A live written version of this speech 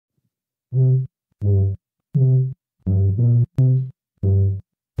We're gabbing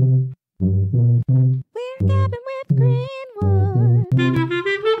with Greenwood.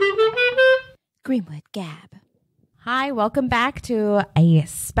 Greenwood Gab. Hi, welcome back to a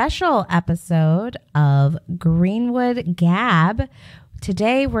special episode of Greenwood Gab.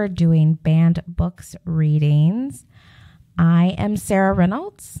 Today we're doing banned books readings. I am Sarah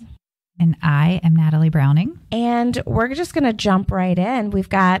Reynolds. And I am Natalie Browning. And we're just going to jump right in. We've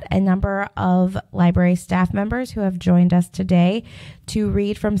got a number of library staff members who have joined us today to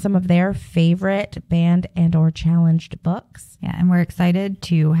read from some of their favorite banned and or challenged books. Yeah, and we're excited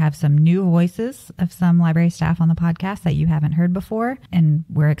to have some new voices of some library staff on the podcast that you haven't heard before. And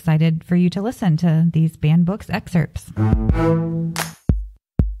we're excited for you to listen to these banned books excerpts.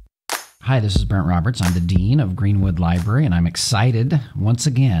 Hi, this is Brent Roberts. I'm the Dean of Greenwood Library, and I'm excited once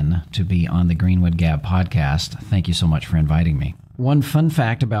again to be on the Greenwood Gab podcast. Thank you so much for inviting me. One fun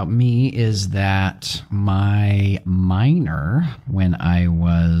fact about me is that my minor when I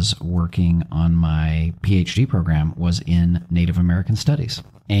was working on my PhD program was in Native American Studies.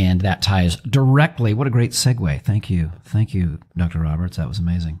 And that ties directly, what a great segue. Thank you. Thank you, Dr. Roberts. That was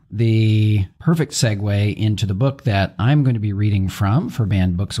amazing. The perfect segue into the book that I'm going to be reading from for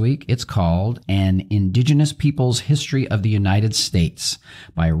Banned Books Week. It's called An Indigenous People's History of the United States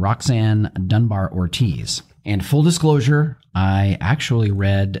by Roxanne Dunbar Ortiz. And full disclosure, I actually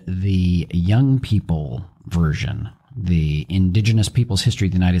read the young people version, the Indigenous People's History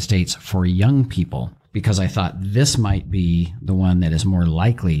of the United States for young people, because I thought this might be the one that is more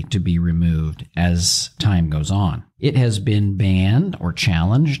likely to be removed as time goes on. It has been banned or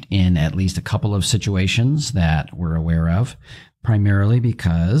challenged in at least a couple of situations that we're aware of, primarily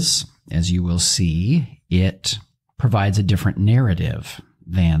because, as you will see, it provides a different narrative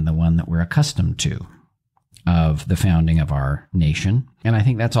than the one that we're accustomed to of the founding of our nation. And I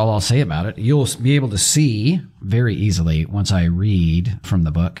think that's all I'll say about it. You'll be able to see very easily once I read from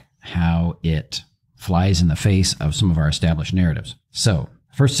the book how it flies in the face of some of our established narratives. So,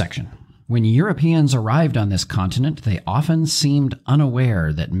 first section. When Europeans arrived on this continent, they often seemed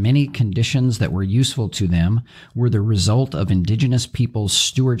unaware that many conditions that were useful to them were the result of indigenous people's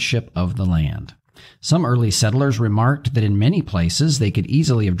stewardship of the land. Some early settlers remarked that in many places they could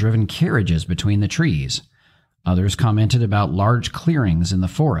easily have driven carriages between the trees. Others commented about large clearings in the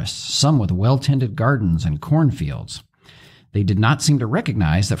forests, some with well-tended gardens and cornfields. They did not seem to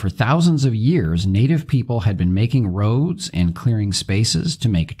recognize that for thousands of years, native people had been making roads and clearing spaces to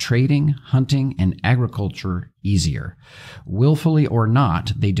make trading, hunting, and agriculture easier. Willfully or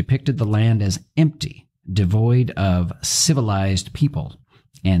not, they depicted the land as empty, devoid of civilized people,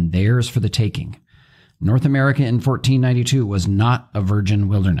 and theirs for the taking. North America in 1492 was not a virgin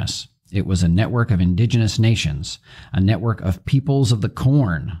wilderness. It was a network of indigenous nations, a network of peoples of the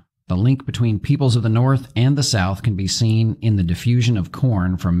corn. The link between peoples of the North and the South can be seen in the diffusion of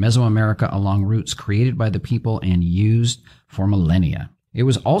corn from Mesoamerica along routes created by the people and used for millennia. It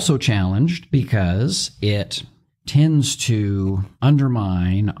was also challenged because it tends to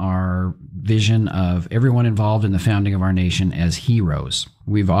undermine our vision of everyone involved in the founding of our nation as heroes.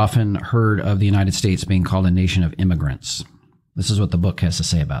 We've often heard of the United States being called a nation of immigrants. This is what the book has to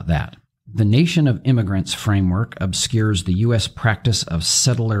say about that. The nation of immigrants framework obscures the U.S. practice of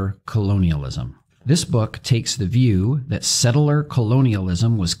settler colonialism. This book takes the view that settler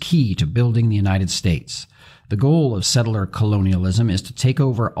colonialism was key to building the United States. The goal of settler colonialism is to take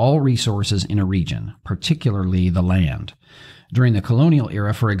over all resources in a region, particularly the land. During the colonial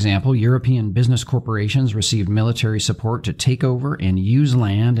era, for example, European business corporations received military support to take over and use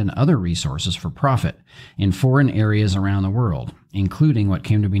land and other resources for profit in foreign areas around the world, including what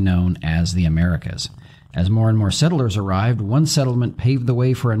came to be known as the Americas. As more and more settlers arrived, one settlement paved the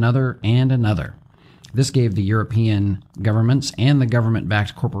way for another and another. This gave the European governments and the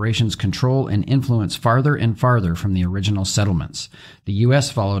government-backed corporations control and influence farther and farther from the original settlements. The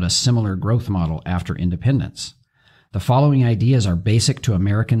U.S. followed a similar growth model after independence. The following ideas are basic to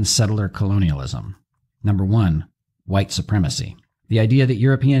American settler colonialism. Number 1, white supremacy. The idea that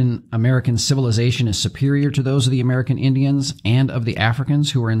European American civilization is superior to those of the American Indians and of the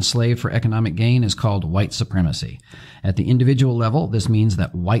Africans who were enslaved for economic gain is called white supremacy. At the individual level, this means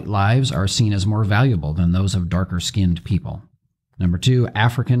that white lives are seen as more valuable than those of darker-skinned people. Number 2,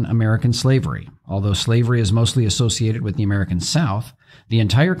 African American slavery. Although slavery is mostly associated with the American South, the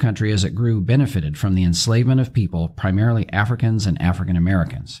entire country as it grew benefited from the enslavement of people, primarily Africans and African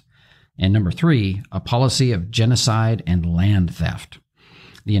Americans. And number 3, a policy of genocide and land theft.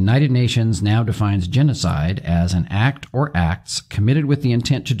 The United Nations now defines genocide as an act or acts committed with the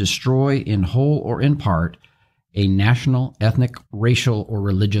intent to destroy in whole or in part a national, ethnic, racial, or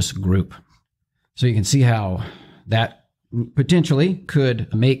religious group. So you can see how that potentially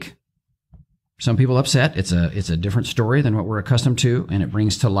could make some people upset. It's a different story than what we're accustomed to, and it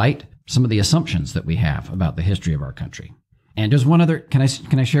brings to light some of the assumptions that we have about the history of our country. And just one other, can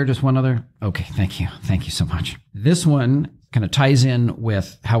I share just one other? Okay, thank you. Thank you so much. This one kind of ties in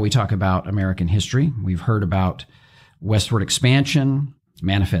with how we talk about American history. We've heard about westward expansion,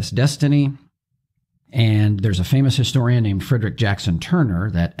 manifest destiny, and there's a famous historian named Frederick Jackson Turner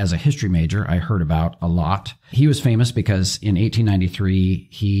that as a history major I heard about a lot. He was famous because in 1893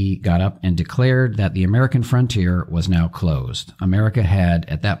 he got up and declared that the American frontier was now closed. America had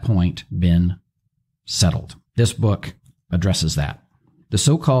at that point been settled. This book addresses that. The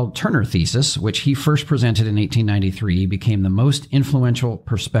so-called Turner thesis, which he first presented in 1893, became the most influential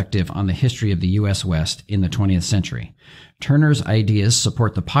perspective on the history of the U.S. West in the 20th century. Turner's ideas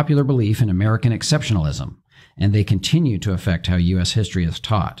support the popular belief in American exceptionalism, and they continue to affect how U.S. history is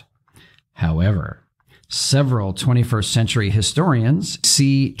taught. However, several 21st century historians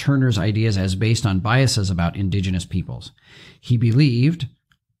see Turner's ideas as based on biases about indigenous peoples. He believed,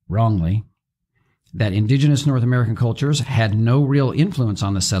 wrongly, that indigenous North American cultures had no real influence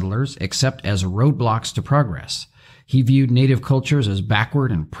on the settlers except as roadblocks to progress. He viewed native cultures as backward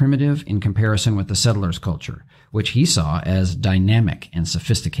and primitive in comparison with the settlers' culture, which he saw as dynamic and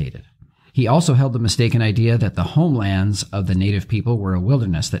sophisticated. He also held the mistaken idea that the homelands of the native people were a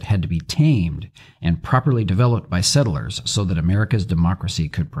wilderness that had to be tamed and properly developed by settlers so that America's democracy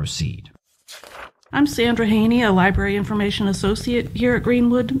could proceed. I'm Sandra Haynie, a Library Information Associate here at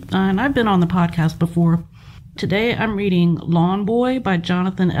Greenwood, and I've been on the podcast before. Today I'm reading Lawn Boy by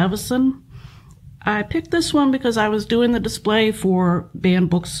Jonathan Evison. I picked this one because I was doing the display for Banned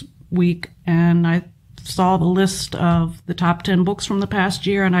Books Week, and I saw the list of the top 10 books from the past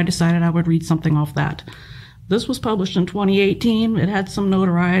year, and I decided I would read something off that. This was published in 2018. It had some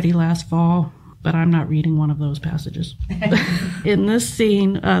notoriety last fall, but I'm not reading one of those passages. In this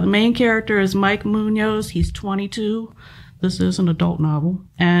scene, the main character is Mike Munoz. He's 22. This is an adult novel.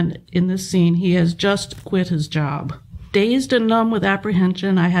 And in this scene, he has just quit his job. Dazed and numb with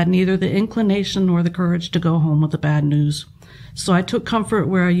apprehension, I had neither the inclination nor the courage to go home with the bad news. So I took comfort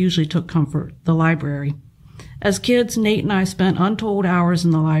where I usually took comfort, the library. As kids, Nate and I spent untold hours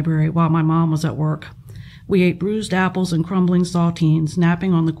in the library while my mom was at work. We ate bruised apples and crumbling saltines,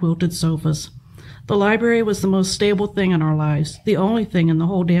 napping on the quilted sofas. The library was the most stable thing in our lives, the only thing in the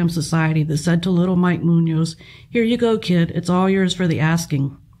whole damn society that said to little Mike Munoz, "Here you go, kid, it's all yours for the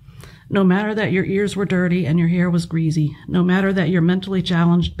asking." No matter that your ears were dirty and your hair was greasy, no matter that your mentally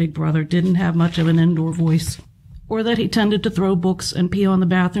challenged big brother didn't have much of an indoor voice, or that he tended to throw books and pee on the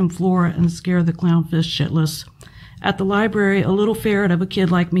bathroom floor and scare the clownfish shitless. At the library, a little ferret of a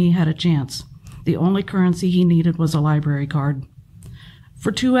kid like me had a chance. The only currency he needed was a library card.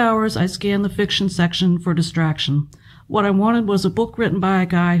 For 2 hours, I scanned the fiction section for distraction. What I wanted was a book written by a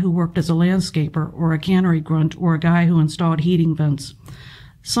guy who worked as a landscaper, or a cannery grunt, or a guy who installed heating vents.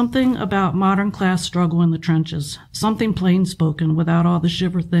 Something about modern class struggle in the trenches. Something plain-spoken, without all the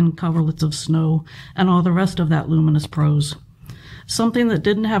shiver-thin coverlets of snow and all the rest of that luminous prose. Something that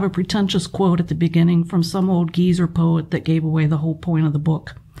didn't have a pretentious quote at the beginning from some old geezer poet that gave away the whole point of the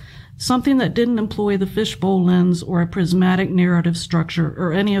book. Something that didn't employ the fishbowl lens or a prismatic narrative structure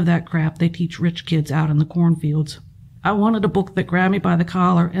or any of that crap they teach rich kids out in the cornfields. I wanted a book that grabbed me by the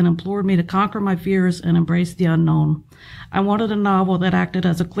collar and implored me to conquer my fears and embrace the unknown. I wanted a novel that acted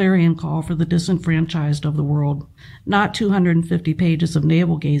as a clarion call for the disenfranchised of the world. Not 250 pages of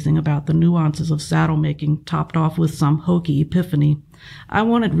navel-gazing about the nuances of saddle-making topped off with some hokey epiphany. I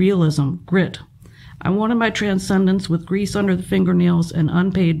wanted realism, grit. I wanted my transcendence with grease under the fingernails and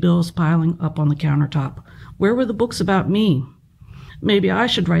unpaid bills piling up on the countertop. Where were the books about me? Maybe I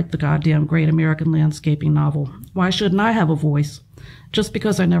should write the goddamn great American landscaping novel. Why shouldn't I have a voice? Just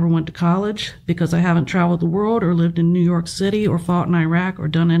because I never went to college? Because I haven't traveled the world or lived in New York City or fought in Iraq or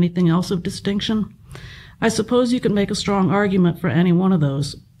done anything else of distinction? I suppose you could make a strong argument for any one of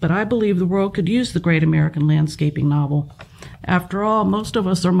those, but I believe the world could use the great American landscaping novel. After all, most of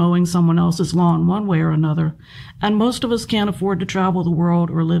us are mowing someone else's lawn one way or another, and most of us can't afford to travel the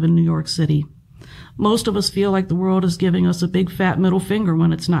world or live in New York City. Most of us feel like the world is giving us a big fat middle finger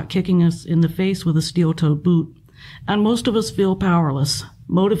when it's not kicking us in the face with a steel-toed boot. And most of us feel powerless,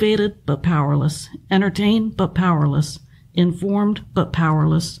 motivated but powerless, entertained but powerless, informed but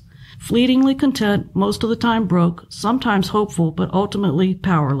powerless, fleetingly content, most of the time broke, sometimes hopeful but ultimately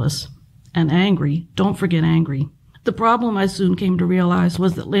powerless. And angry, don't forget angry. The problem I soon came to realize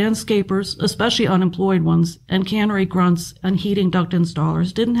was that landscapers, especially unemployed ones, and cannery grunts and heating duct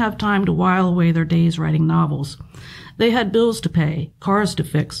installers didn't have time to while away their days writing novels. They had bills to pay, cars to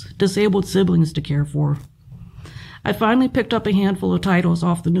fix, disabled siblings to care for. I finally picked up a handful of titles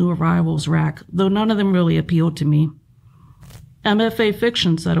off the new arrivals rack, though none of them really appealed to me. MFA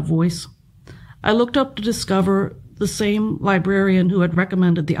fiction, said a voice. I looked up to discover the same librarian who had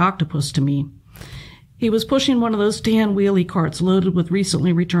recommended The Octopus to me. He was pushing one of those tan wheelie carts loaded with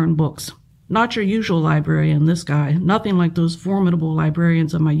recently returned books. Not your usual librarian, this guy. Nothing like those formidable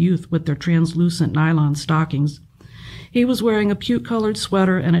librarians of my youth with their translucent nylon stockings. He was wearing a puke-colored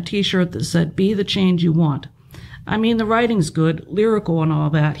sweater and a T-shirt that said, "Be the change you want." I mean, the writing's good, lyrical and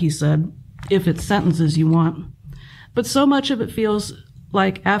all that, he said, if it's sentences you want. But so much of it feels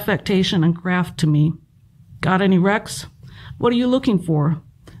like affectation and craft to me. Got any recs? What are you looking for?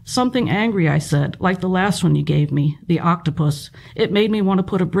 Something angry, I said, like the last one you gave me, The Octopus. It made me want to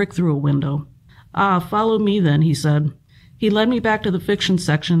put a brick through a window. Ah, follow me then, he said. He led me back to the fiction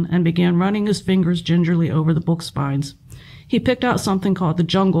section and began running his fingers gingerly over the book spines. He picked out something called The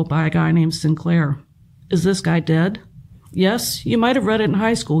Jungle by a guy named Sinclair. Is this guy dead? Yes, you might have read it in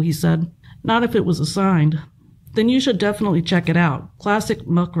high school, he said. Not if it was assigned. Then you should definitely check it out. Classic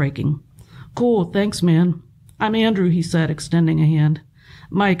muckraking. Cool, thanks, man. I'm Andrew, he said, extending a hand.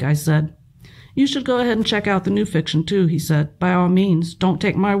 Mike, I said. You should go ahead and check out the new fiction, too, he said. By all means, don't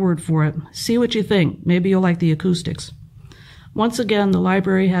take my word for it. See what you think. Maybe you'll like the acoustics. Once again, the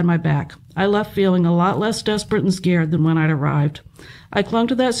library had my back. I left feeling a lot less desperate and scared than when I'd arrived. I clung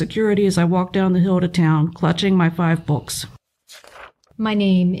to that security as I walked down the hill to town, clutching my 5 books. My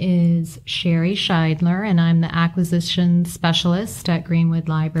name is Cherri Shideler, and I'm the acquisition specialist at Greenwood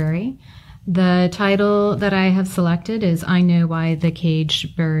Library. The title that I have selected is I Know Why the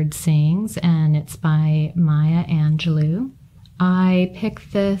Caged Bird Sings, and it's by Maya Angelou. I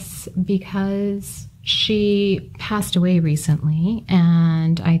picked this because she passed away recently,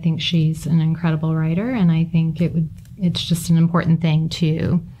 and I think she's an incredible writer, and I think it's just an important thing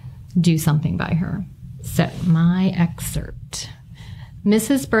to do something by her. So, my excerpt.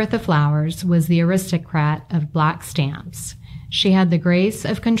 Mrs. Bertha Flowers was the aristocrat of black stamps. She had the grace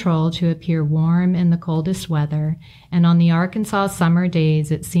of control to appear warm in the coldest weather, and on the Arkansas summer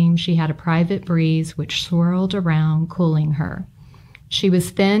days it seemed she had a private breeze which swirled around, cooling her. She was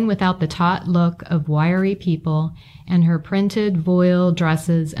thin without the taut look of wiry people, and her printed voile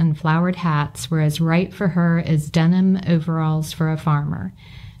dresses and flowered hats were as right for her as denim overalls for a farmer.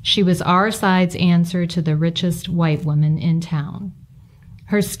 She was our side's answer to the richest white woman in town.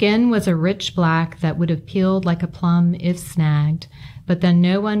 Her skin was a rich black that would have peeled like a plum if snagged, but then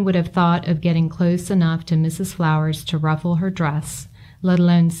no one would have thought of getting close enough to Mrs. Flowers to ruffle her dress, let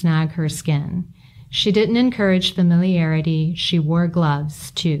alone snag her skin. She didn't encourage familiarity. She wore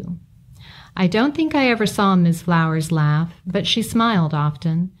gloves, too. I don't think I ever saw Miss Flowers laugh, but she smiled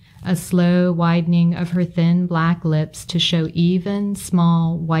often, a slow widening of her thin black lips to show even,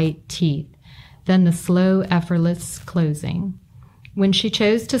 small, white teeth, then the slow, effortless closing. When she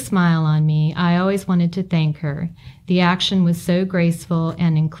chose to smile on me, I always wanted to thank her. The action was so graceful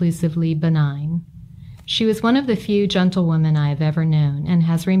and inclusively benign. She was one of the few gentlewomen I have ever known, and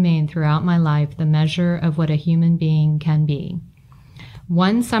has remained throughout my life the measure of what a human being can be.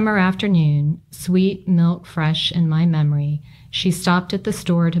 One summer afternoon, sweet milk fresh in my memory, she stopped at the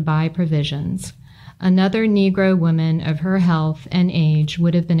store to buy provisions. Another Negro woman of her health and age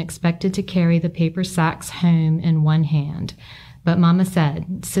would have been expected to carry the paper sacks home in one hand. But Mama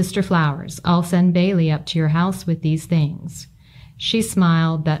said, "Sister Flowers, I'll send Bailey up to your house with these things." She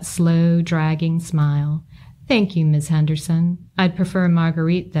smiled, that slow, dragging smile. "Thank you, Miss Henderson. I'd prefer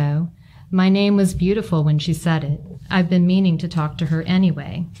Marguerite, though. My name was beautiful when she said it. I've been meaning to talk to her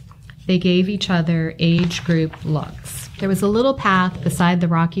anyway." They gave each other age-group looks. There was a little path beside the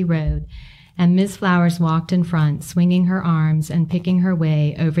rocky road, and Miss Flowers walked in front, swinging her arms and picking her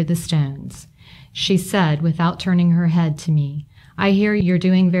way over the stones. She said, without turning her head to me, "I hear you're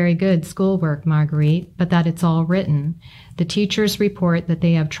doing very good schoolwork, Marguerite, but that it's all written. The teachers report that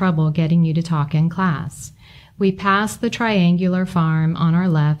they have trouble getting you to talk in class." We passed the triangular farm on our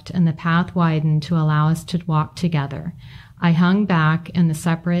left, and the path widened to allow us to walk together. I hung back in the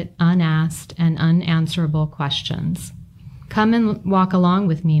separate, unasked, and unanswerable questions. "Come and walk along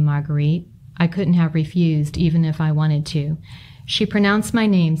with me, Marguerite." I couldn't have refused, even if I wanted to. She pronounced my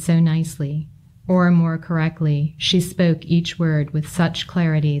name so nicely. Or, more correctly, she spoke each word with such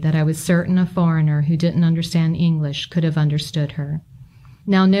clarity that I was certain a foreigner who didn't understand English could have understood her.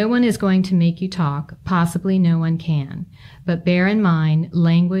 Now, no one is going to make you talk, possibly no one can, but bear in mind,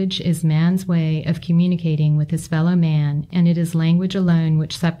 language is man's way of communicating with his fellow man, and it is language alone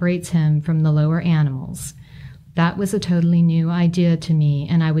which separates him from the lower animals. That was a totally new idea to me,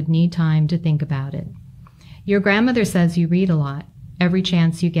 and I would need time to think about it. Your grandmother says you read a lot, every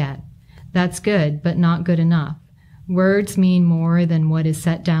chance you get. That's good, but not good enough. Words mean more than what is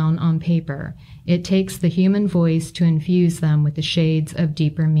set down on paper. It takes the human voice to infuse them with the shades of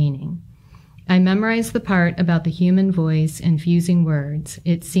deeper meaning. I memorized the part about the human voice infusing words.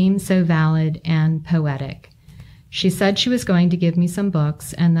 It seemed so valid and poetic. She said she was going to give me some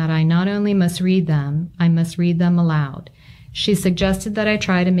books and that I not only must read them, I must read them aloud. She suggested that I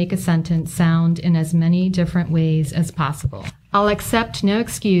try to make a sentence sound in as many different ways as possible. I'll accept no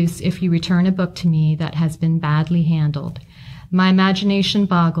excuse if you return a book to me that has been badly handled. My imagination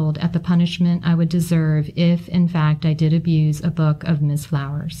boggled at the punishment I would deserve if, in fact, I did abuse a book of Miss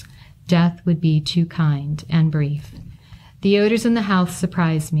Flowers. Death would be too kind and brief. The odors in the house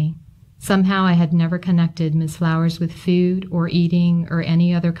surprised me. Somehow I had never connected Miss Flowers with food or eating or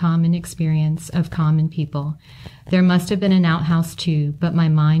any other common experience of common people. There must have been an outhouse too, but my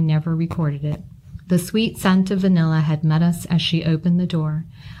mind never recorded it. The sweet scent of vanilla had met us as she opened the door.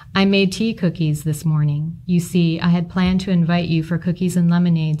 I made tea cookies this morning. You see, I had planned to invite you for cookies and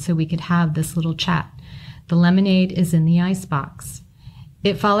lemonade so we could have this little chat. The lemonade is in the icebox.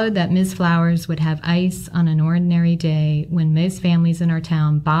 It followed that Ms. Flowers would have ice on an ordinary day when most families in our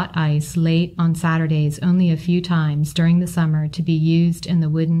town bought ice late on Saturdays only a few times during the summer to be used in the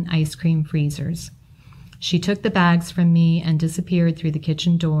wooden ice cream freezers. She took the bags from me and disappeared through the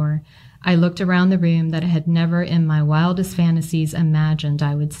kitchen door. I looked around the room that I had never in my wildest fantasies imagined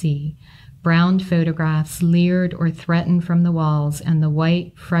I would see. Browned photographs leered or threatened from the walls, and the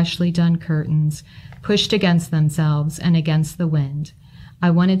white, freshly done curtains pushed against themselves and against the wind. I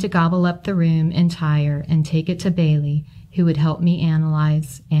wanted to gobble up the room entire and take it to Bailey, who would help me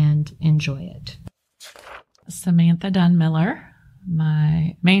analyze and enjoy it. Samantha Dunn-Miller.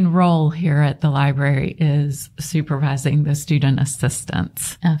 My main role here at the library is supervising the student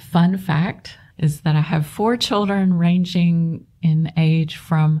assistants. A fun fact is that I have 4 children ranging in age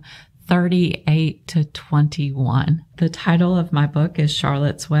from 38 to 21. The title of my book is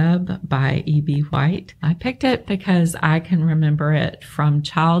Charlotte's Web by E.B. White. I picked it because I can remember it from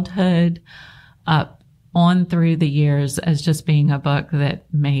childhood up on through the years as just being a book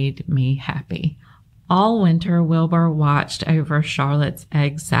that made me happy. All winter, Wilbur watched over Charlotte's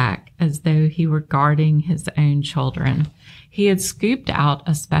egg sack as though he were guarding his own children. He had scooped out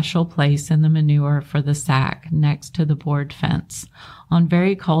a special place in the manure for the sack next to the board fence. On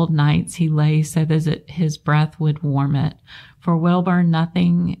very cold nights, he lay so that his breath would warm it. For Wilbur,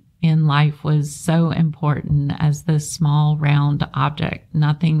 nothing in life was so important as this small, round object.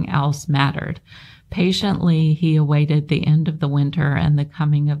 Nothing else mattered. Patiently, he awaited the end of the winter and the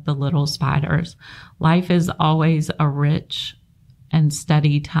coming of the little spiders. Life is always a rich and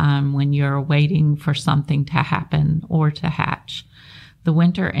steady time when you're waiting for something to happen or to hatch. The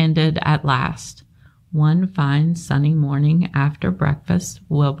winter ended at last. One fine sunny morning after breakfast,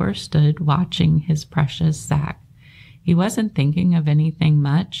 Wilbur stood watching his precious sack. He wasn't thinking of anything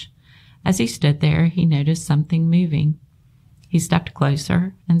much. As he stood there, he noticed something moving. He stepped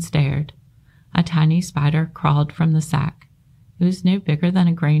closer and stared. A tiny spider crawled from the sack. It was no bigger than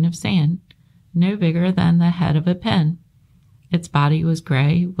a grain of sand, no bigger than the head of a pin. Its body was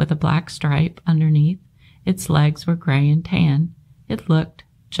gray with a black stripe underneath. Its legs were gray and tan. It looked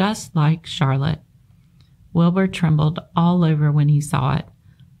just like Charlotte. Wilbur trembled all over when he saw it.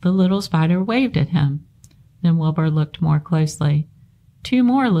 The little spider waved at him. Then Wilbur looked more closely. 2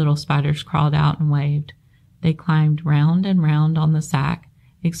 more little spiders crawled out and waved. They climbed round and round on the sack,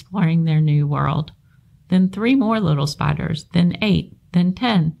 exploring their new world. Then 3 more little spiders, then 8, then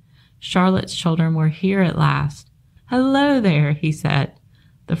 10. Charlotte's children were here at last. "Hello there," he said.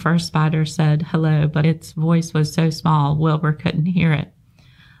 The first spider said hello, but its voice was so small Wilbur couldn't hear it.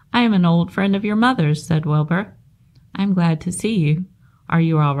 "I am an old friend of your mother's," said Wilbur. "I'm glad to see you. Are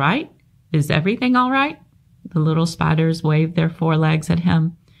you all right? Is everything all right?" The little spiders waved their forelegs at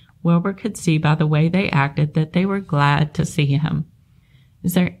him. Wilbur could see by the way they acted that they were glad to see him.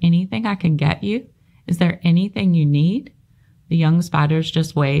 "Is there anything I can get you? Is there anything you need?" The young spiders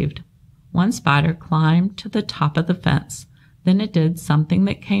just waved. One spider climbed to the top of the fence. Then it did something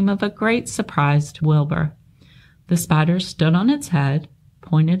that came of a great surprise to Wilbur. The spider stood on its head,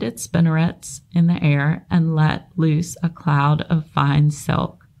 pointed its spinnerets in the air, and let loose a cloud of fine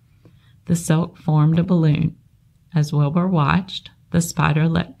silk. The silk formed a balloon. As Wilbur watched, the spider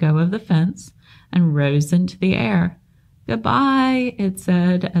let go of the fence and rose into the air. Goodbye, it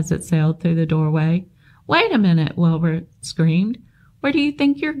said as it sailed through the doorway. Wait a minute, Wilbur screamed. Where do you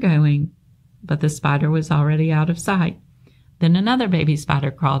think you're going? But the spider was already out of sight. Then another baby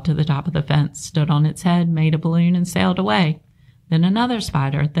spider crawled to the top of the fence, stood on its head, made a balloon, and sailed away. Then another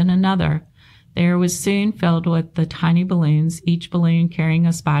spider, then another. The air was soon filled with the tiny balloons, each balloon carrying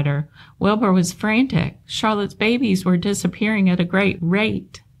a spider. Wilbur was frantic. Charlotte's babies were disappearing at a great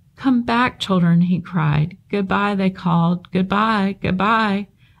rate. Come back, children, he cried. Goodbye, they called. Goodbye, goodbye.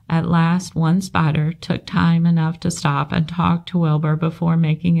 At last, one spider took time enough to stop and talk to Wilbur before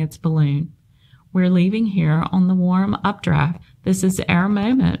making its balloon. We're leaving here on the warm updraft. This is our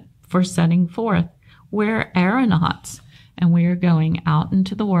moment for setting forth. We're aeronauts, and we are going out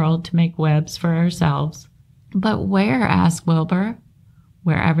into the world to make webs for ourselves. But where? Asked Wilbur.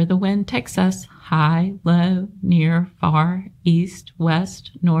 Wherever the wind takes us, high, low, near, far, east,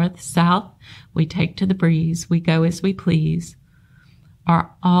 west, north, south, we take to the breeze. We go as we please.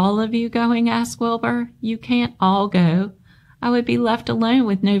 Are all of you going? Asked Wilbur. You can't all go. I would be left alone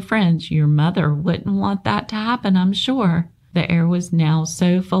with no friends. Your mother wouldn't want that to happen, I'm sure. The air was now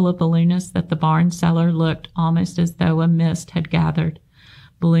so full of balloonists that the barn cellar looked almost as though a mist had gathered.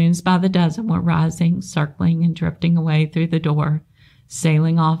 Balloons by the dozen were rising, circling, and drifting away through the door,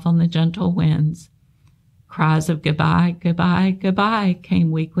 sailing off on the gentle winds. Cries of goodbye, goodbye, goodbye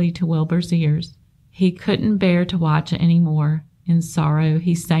came weakly to Wilbur's ears. He couldn't bear to watch any more. In sorrow,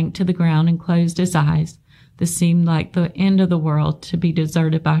 he sank to the ground and closed his eyes. This seemed like the end of the world, to be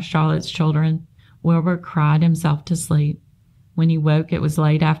deserted by Charlotte's children. Wilbur cried himself to sleep. When he woke, it was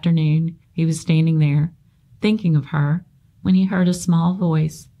late afternoon. He was standing there, thinking of her, when he heard a small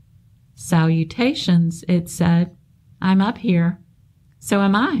voice. Salutations, it said. I'm up here. So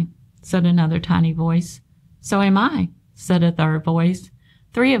am I, said another tiny voice. So am I, said a third voice.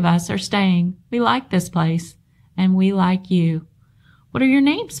 3 of us are staying. We like this place, and we like you. What are your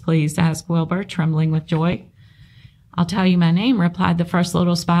names, please? Asked Wilbur, trembling with joy. I'll tell you my name, replied the first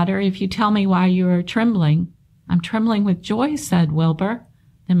little spider, if you tell me why you are trembling. I'm trembling with joy, said Wilbur.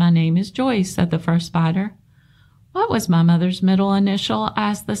 Then my name is Joyce, said the first spider. What was my mother's middle initial?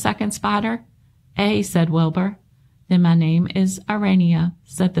 Asked the second spider. A, said Wilbur. Then my name is Arania,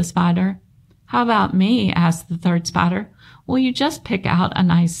 said the spider. How about me? Asked the third spider. Will you just pick out a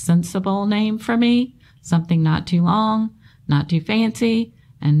nice, sensible name for me? Something not too long, not too fancy,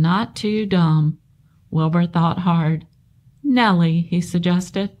 and not too dumb. Wilbur thought hard. Nellie, he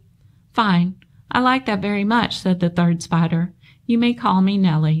suggested. Fine. I like that very much, said the third spider. You may call me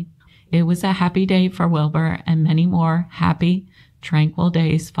Nellie. It was a happy day for Wilbur, and many more happy, tranquil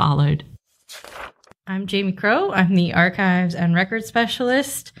days followed. I'm Jamie Krogh. I'm the Archives and Records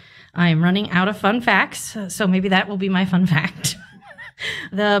Specialist. I'm running out of fun facts, so maybe that will be my fun fact.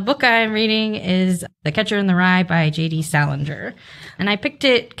 The book I'm reading is The Catcher in the Rye by J.D. Salinger. And I picked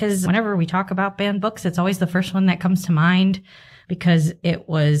it because whenever we talk about banned books, it's always the first one that comes to mind because it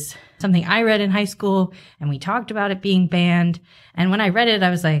was something I read in high school and we talked about it being banned. And when I read it, I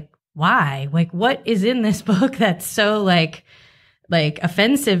was like, why? Like, what is in this book that's so like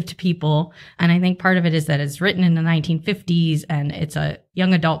offensive to people? And I think part of it is that it's written in the 1950s and it's a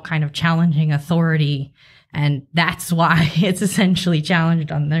young adult kind of challenging authority. And that's why it's essentially challenged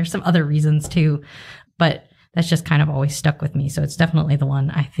on. There's some other reasons too, but that's just kind of always stuck with me. So it's definitely the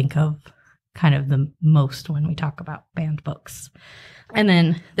one I think of kind of the most when we talk about banned books. And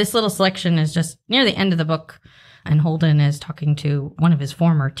then this little selection is just near the end of the book, and Holden is talking to one of his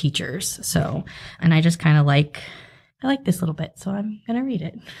former teachers. So, and I just kind of I like this little bit, so I'm going to read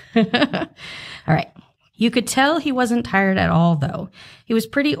it. All right. You could tell he wasn't tired at all, though. He was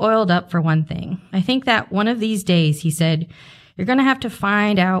pretty oiled up for one thing. I think that one of these days, he said, you're going to have to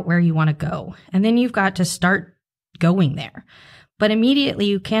find out where you want to go, and then you've got to start going there. But immediately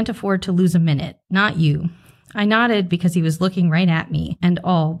you can't afford to lose a minute. Not you. I nodded because he was looking right at me and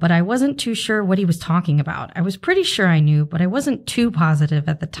all, but I wasn't too sure what he was talking about. I was pretty sure I knew, but I wasn't too positive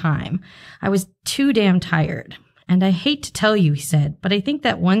at the time. I was too damn tired. And I hate to tell you, he said, but I think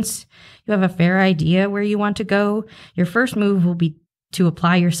that once you have a fair idea where you want to go, your first move will be to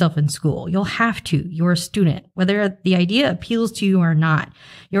apply yourself in school. You'll have to. You're a student. Whether the idea appeals to you or not,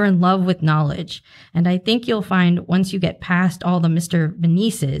 you're in love with knowledge. And I think you'll find once you get past all the Mr.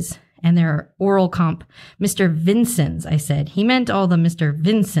 Venices and their oral comp, Mr. Vincents, I said. He meant all the Mr.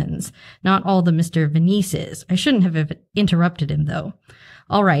 Vincents, not all the Mr. Venices. I shouldn't have interrupted him, though.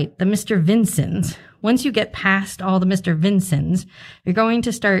 All right, the Mr. Vincents. Once you get past all the Mr. Vincents, you're going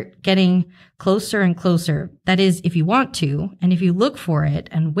to start getting closer and closer. That is, if you want to, and if you look for it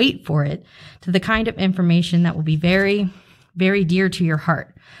and wait for it, to the kind of information that will be very, very dear to your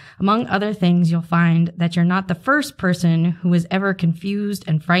heart. Among other things, you'll find that you're not the first person who was ever confused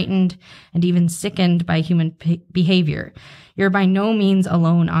and frightened and even sickened by human behavior. You're by no means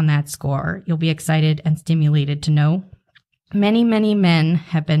alone on that score, you'll be excited and stimulated to know. Many, many men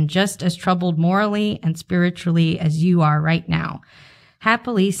have been just as troubled morally and spiritually as you are right now.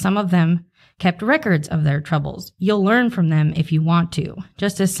 Happily, some of them kept records of their troubles. You'll learn from them if you want to.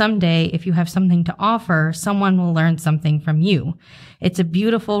 Just as someday, if you have something to offer, someone will learn something from you. It's a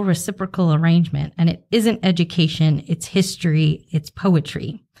beautiful reciprocal arrangement, and it isn't education, it's history, it's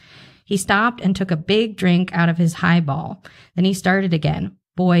poetry. He stopped and took a big drink out of his highball. Then he started again.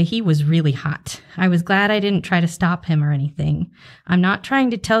 Boy, he was really hot. I was glad I didn't try to stop him or anything. I'm not trying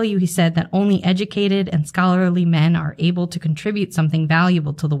to tell you, he said, that only educated and scholarly men are able to contribute something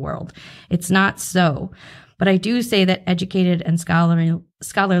valuable to the world. It's not so. But I do say that educated and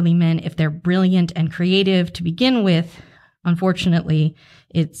scholarly men, if they're brilliant and creative to begin with, unfortunately,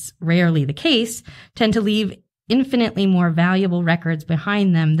 it's rarely the case, tend to leave infinitely more valuable records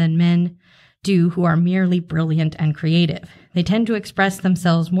behind them than men do who are merely brilliant and creative. They tend to express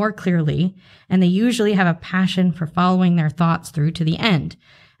themselves more clearly, and they usually have a passion for following their thoughts through to the end.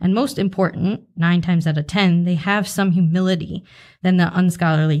 And most important, 9 times out of 10, they have some humility than the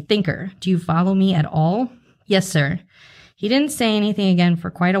unscholarly thinker. Do you follow me at all? Yes, sir. He didn't say anything again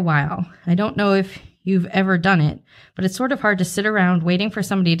for quite a while. I don't know if you've ever done it, but it's sort of hard to sit around waiting for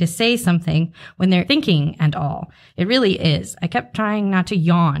somebody to say something when they're thinking and all. It really is. I kept trying not to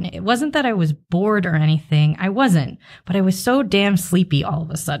yawn. It wasn't that I was bored or anything. I wasn't, but I was so damn sleepy all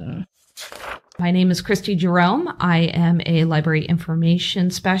of a sudden. My name is Kristi Jerome. I am a library information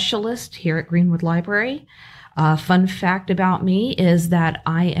specialist here at Greenwood Library. Fun fact about me is that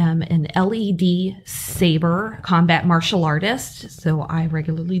I am an LED saber combat martial artist, so I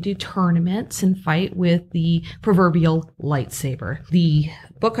regularly do tournaments and fight with the proverbial lightsaber. The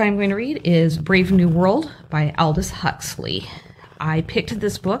book I'm going to read is Brave New World by Aldous Huxley. I picked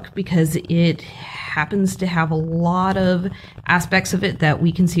this book because it happens to have a lot of aspects of it that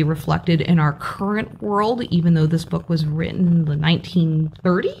we can see reflected in our current world, even though this book was written in the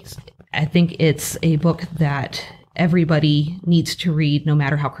 1930s. I think it's a book that everybody needs to read, no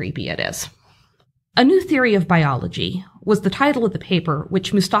matter how creepy it is. A New Theory of Biology was the title of the paper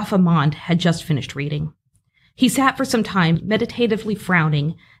which Mustafa Mond had just finished reading. He sat for some time, meditatively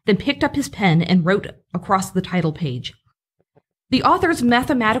frowning, then picked up his pen and wrote across the title page. The author's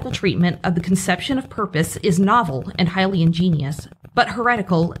mathematical treatment of the conception of purpose is novel and highly ingenious, but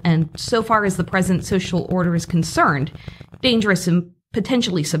heretical and, so far as the present social order is concerned, dangerous and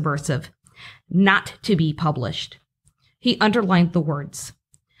potentially subversive, not to be published. He underlined the words.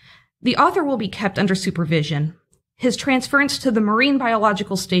 The author will be kept under supervision. His transference to the Marine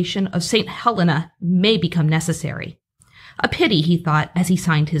Biological Station of St. Helena may become necessary. A pity, he thought, as he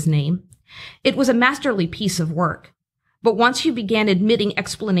signed his name. It was a masterly piece of work. But once you began admitting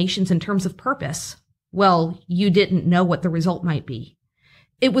explanations in terms of purpose, well, you didn't know what the result might be.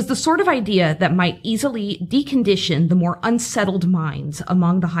 It was the sort of idea that might easily decondition the more unsettled minds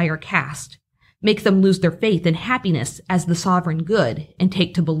among the higher caste, make them lose their faith in happiness as the sovereign good and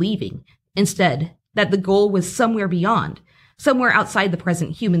take to believing, instead, that the goal was somewhere beyond, somewhere outside the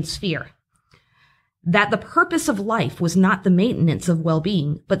present human sphere. That the purpose of life was not the maintenance of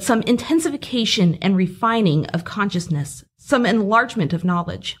well-being, but some intensification and refining of consciousness, some enlargement of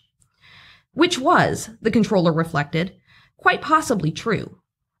knowledge. Which was, the controller reflected, quite possibly true,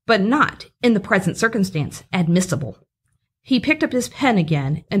 but not, in the present circumstance, admissible. He picked up his pen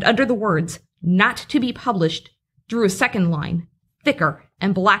again, and under the words, not to be published, drew a second line, thicker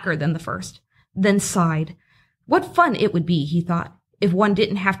and blacker than the first, then sighed. What fun it would be, he thought, if one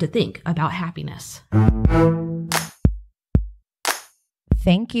didn't have to think about happiness.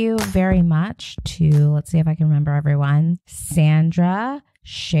 Thank you very much to, let's see if I can remember everyone, Sandra,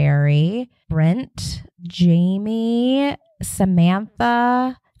 Cherri, Brent, Jamie,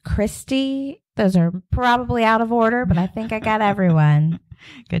 Samantha, Kristi. Those are probably out of order, but I think I got everyone.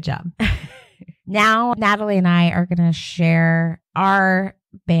 Good job. Now, Natalie and I are going to share our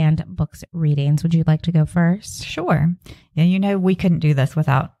banned books readings. Would you like to go first? Sure. Yeah, you know, we couldn't do this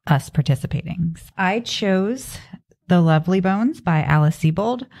without us participating. I chose The Lovely Bones by Alice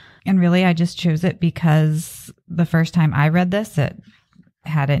Sebold. And really, I just chose it because the first time I read this, it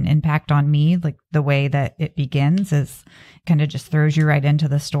had an impact on me. Like the way that it begins is kind of just throws you right into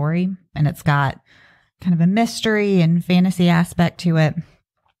the story. And it's got kind of a mystery and fantasy aspect to it.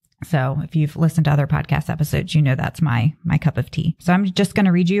 So if you've listened to other podcast episodes, you know that's my cup of tea. So I'm just going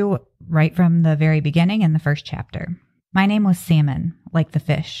to read you right from the very beginning in the first chapter. My name was Salmon, like the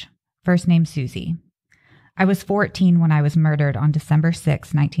fish. First name Susie. I was 14 when I was murdered on December 6,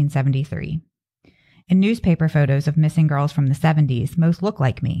 1973. In newspaper photos of missing girls from the 70s, most look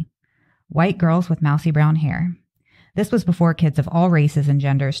like me. White girls with mousy brown hair. This was before kids of all races and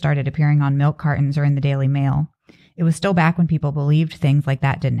genders started appearing on milk cartons or in the Daily Mail. It was still back when people believed things like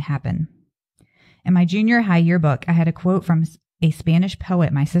that didn't happen. In my junior high yearbook, I had a quote from a Spanish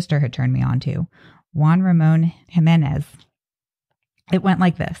poet my sister had turned me on to, Juan Ramon Jimenez. It went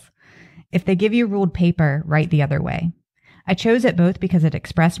like this: "If they give you ruled paper, write the other way." I chose it both because it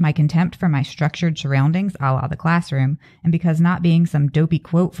expressed my contempt for my structured surroundings, a la the classroom, and because not being some dopey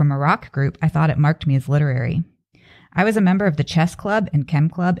quote from a rock group, I thought it marked me as literary. I was a member of the chess club and chem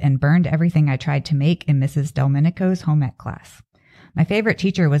club and burned everything I tried to make in Mrs. Delmenico's home ec class. My favorite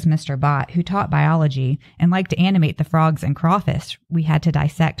teacher was Mr. Bott, who taught biology and liked to animate the frogs and crawfish we had to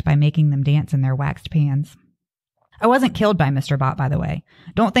dissect by making them dance in their waxed pans. I wasn't killed by Mr. Bott, by the way.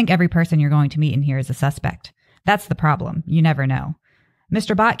 Don't think every person you're going to meet in here is a suspect. That's the problem. You never know.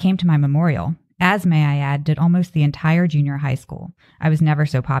 Mr. Bott came to my memorial, as, may I add, did almost the entire junior high school. I was never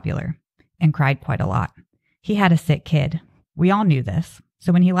so popular, and cried quite a lot. He had a sick kid. We all knew this.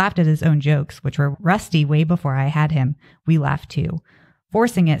 So when he laughed at his own jokes, which were rusty way before I had him, we laughed too,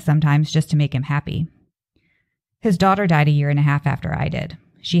 forcing it sometimes just to make him happy. His daughter died a year and a half after I did.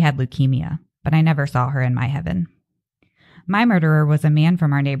 She had leukemia, but I never saw her in my heaven. My murderer was a man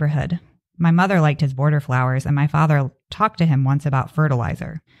from our neighborhood. My mother liked his border flowers, and my father talked to him once about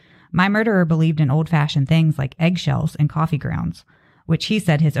fertilizer. My murderer believed in old-fashioned things like eggshells and coffee grounds, which he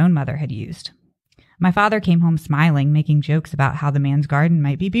said his own mother had used. My father came home smiling, making jokes about how the man's garden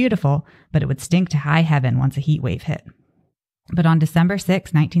might be beautiful, but it would stink to high heaven once a heat wave hit. But on December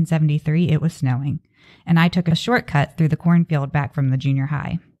 6, 1973, it was snowing, and I took a shortcut through the cornfield back from the junior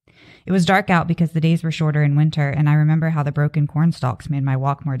high. It was dark out because the days were shorter in winter, and I remember how the broken corn stalks made my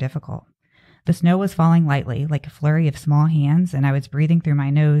walk more difficult. The snow was falling lightly, like a flurry of small hands, and I was breathing through my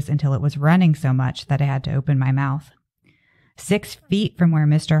nose until it was running so much that I had to open my mouth. 6 feet from where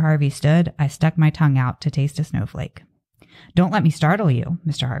Mr. Harvey stood, I stuck my tongue out to taste a snowflake. "Don't let me startle you,"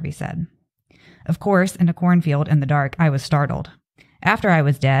 Mr. Harvey said. Of course, in a cornfield in the dark, I was startled. After I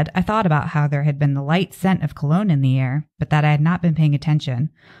was dead, I thought about how there had been the light scent of cologne in the air, but that I had not been paying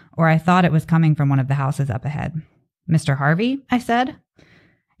attention, or I thought it was coming from one of the houses up ahead. "Mr. Harvey?" I said.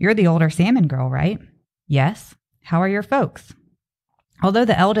 "You're the older Salmon girl, right?" "Yes. How are your folks?" Although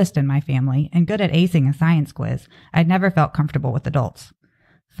the eldest in my family and good at acing a science quiz, I'd never felt comfortable with adults.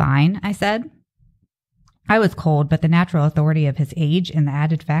 "Fine," I said. I was cold, but the natural authority of his age and the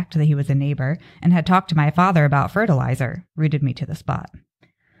added fact that he was a neighbor and had talked to my father about fertilizer rooted me to the spot.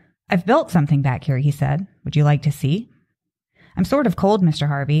 "I've built something back here," he said. "Would you like to see?" "I'm sort of cold, Mr.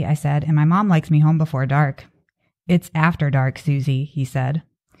 Harvey," I said, "and my mom likes me home before dark." "It's after dark, Susie," he said.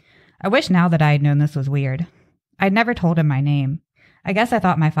 I wish now that I had known this was weird. I'd never told him my name. I guess I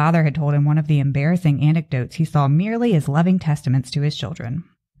thought my father had told him one of the embarrassing anecdotes he saw merely as loving testaments to his children.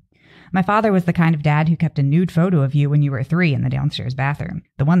 My father was the kind of dad who kept a nude photo of you when you were 3 in the downstairs bathroom,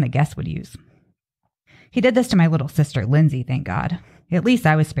 the one that guests would use. He did this to my little sister, Lindsay, thank God. At least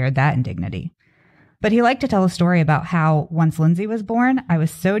I was spared that indignity. But he liked to tell a story about how, once Lindsay was born, I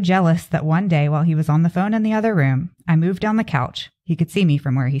was so jealous that one day while he was on the phone in the other room, I moved down the couch, he could see me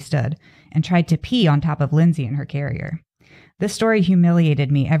from where he stood, and tried to pee on top of Lindsay in her carrier. This story humiliated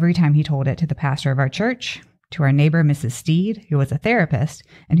me every time he told it to the pastor of our church, to our neighbor, Mrs. Steed, who was a therapist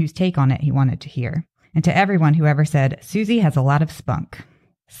and whose take on it he wanted to hear, and to everyone who ever said, "Susie has a lot of spunk."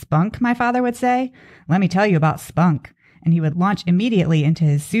 "Spunk," my father would say. "Let me tell you about spunk." And he would launch immediately into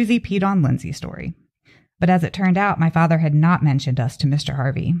his Susie peed on Lindsay story. But as it turned out, my father had not mentioned us to Mr.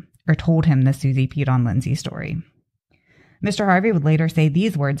 Harvey, or told him the Susie peed on Lindsay story. Mr. Harvey would later say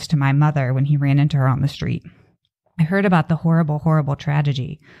these words to my mother when he ran into her on the street. "I heard about the horrible, horrible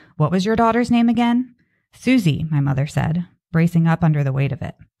tragedy. What was your daughter's name again?" "Susie," my mother said, bracing up under the weight of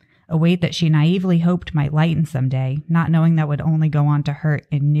it, a weight that she naively hoped might lighten someday, not knowing that would only go on to hurt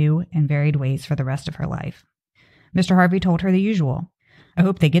in new and varied ways for the rest of her life. Mr. Harvey told her the usual. "I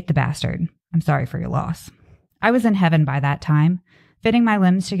hope they get the bastard. I'm sorry for your loss." I was in heaven by that time, fitting my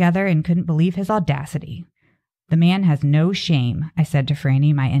limbs together and couldn't believe his audacity. "The man has no shame," I said to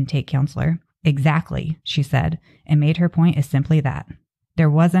Franny, my intake counselor. "Exactly," she said, and made her point as simply that. There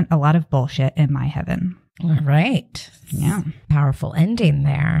wasn't a lot of bullshit in my heaven. All right. Yeah. Powerful ending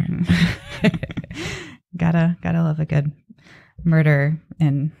there. Gotta love a good murder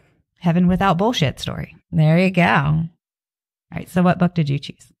in heaven without bullshit story. There you go. All right. So what book did you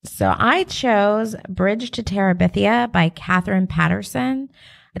choose? So I chose Bridge to Terabitha by Catherine Patterson.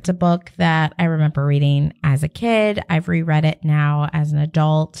 It's a book that I remember reading as a kid. I've reread it now as an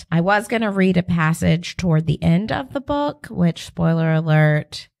adult. I was going to read a passage toward the end of the book, which, spoiler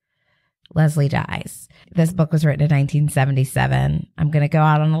alert, Leslie dies. This book was written in 1977. I'm going to go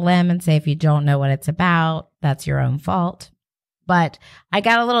out on a limb and say if you don't know what it's about, that's your own fault. But I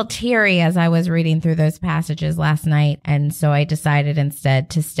got a little teary as I was reading through those passages last night, and so I decided instead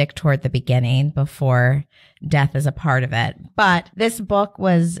to stick toward the beginning before death is a part of it. But this book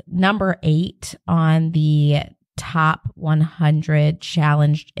was number 8 on the top 100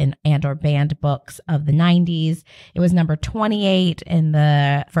 challenged and or banned books of the 90s. It was number 28 in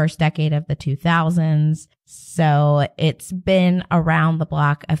the first decade of the 2000s. So it's been around the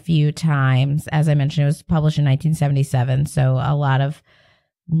block a few times. As I mentioned, it was published in 1977. So a lot of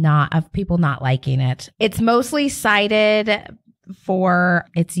people not liking it. It's mostly cited for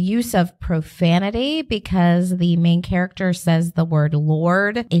its use of profanity because the main character says the word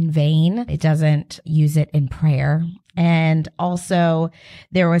Lord in vain. It doesn't use it in prayer. And also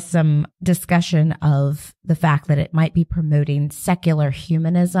there was some discussion of the fact that it might be promoting secular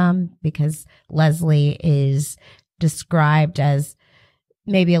humanism because Leslie is described as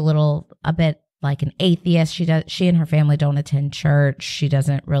maybe a bit like an atheist. She and her family don't attend church. She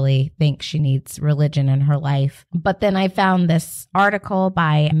doesn't really think she needs religion in her life. But then I found this article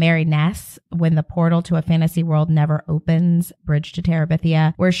by Mary Ness, When the Portal to a Fantasy World Never Opens, Bridge to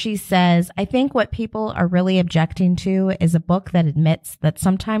Terabitha, where she says, I think what people are really objecting to is a book that admits that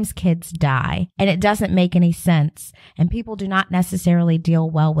sometimes kids die and it doesn't make any sense and people do not necessarily deal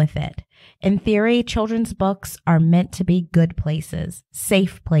well with it. In theory, children's books are meant to be good places,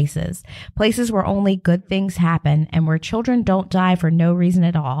 safe places, places where only good things happen and where children don't die for no reason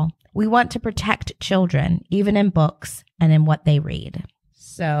at all. We want to protect children, even in books and in what they read.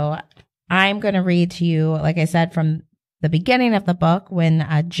 So I'm going to read to you, like I said, from the beginning of the book when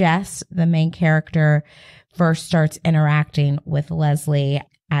Jess, the main character, first starts interacting with Leslie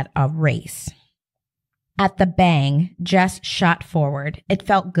at a race. At the bang, Jess shot forward. It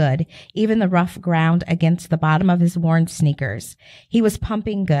felt good, even the rough ground against the bottom of his worn sneakers. He was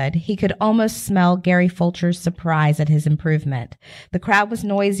pumping good. He could almost smell Gary Fulcher's surprise at his improvement. The crowd was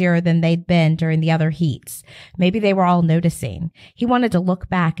noisier than they'd been during the other heats. Maybe they were all noticing. He wanted to look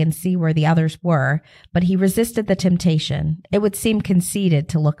back and see where the others were, but he resisted the temptation. It would seem conceited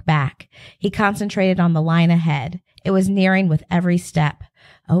to look back. He concentrated on the line ahead. It was nearing with every step.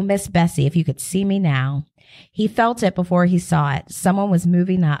 Oh, Miss Bessie, if you could see me now. He felt it before he saw it. Someone was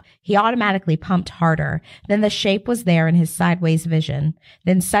moving up. He automatically pumped harder. Then the shape was there in his sideways vision.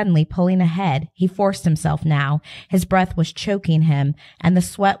 Then suddenly, pulling ahead, he forced himself now. His breath was choking him, and the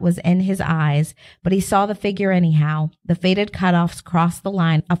sweat was in his eyes, but he saw the figure anyhow. The faded cutoffs crossed the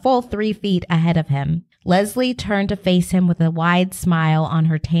line a full 3 feet ahead of him. Leslie turned to face him with a wide smile on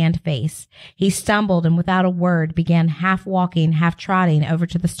her tanned face. He stumbled and without a word began half walking, half trotting over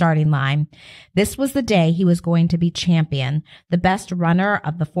to the starting line. This was the day he was going to be champion, the best runner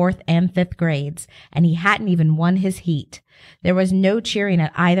of the 4th and 5th grades, and he hadn't even won his heat. There was no cheering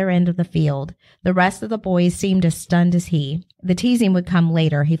at either end of the field. The rest of the boys seemed as stunned as he. The teasing would come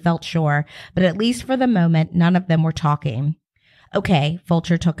later, he felt sure, but at least for the moment, none of them were talking. Okay,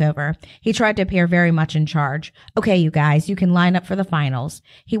 Fulcher took over. He tried to appear very much in charge. Okay, you guys, you can line up for the finals.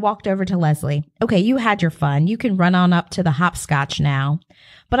 He walked over to Leslie. Okay, you had your fun. You can run on up to the hopscotch now.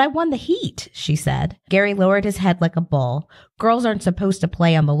 But I won the heat, she said. Gary lowered his head like a bull. Girls aren't supposed to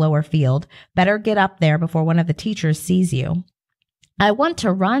play on the lower field. Better get up there before one of the teachers sees you. I want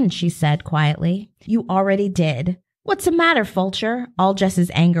to run, she said quietly. You already did. What's the matter, Fulcher? All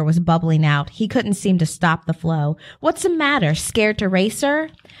Jess's anger was bubbling out. He couldn't seem to stop the flow. What's the matter? Scared to race her?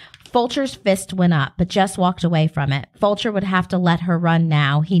 Fulcher's fist went up, but Jess walked away from it. Fulcher would have to let her run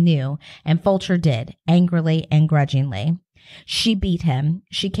now, he knew, and Fulcher did, angrily and grudgingly. She beat him.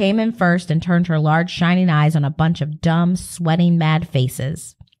 She came in first and turned her large shining eyes on a bunch of dumb, sweating, mad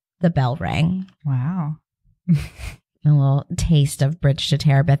faces. The bell rang. Wow. A little taste of Bridge to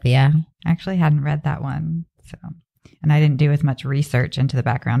Terabitha. I actually hadn't read that one, so... And I didn't do as much research into the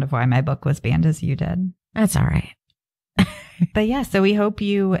background of why my book was banned as you did. That's all right. But yeah, so we hope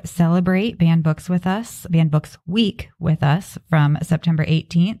you celebrate Banned Books with us, Banned Books Week with us from September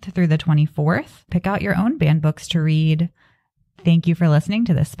 18th through the 24th. Pick out your own banned books to read. Thank you for listening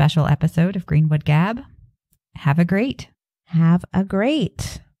to this special episode of Greenwood Gab. Have a great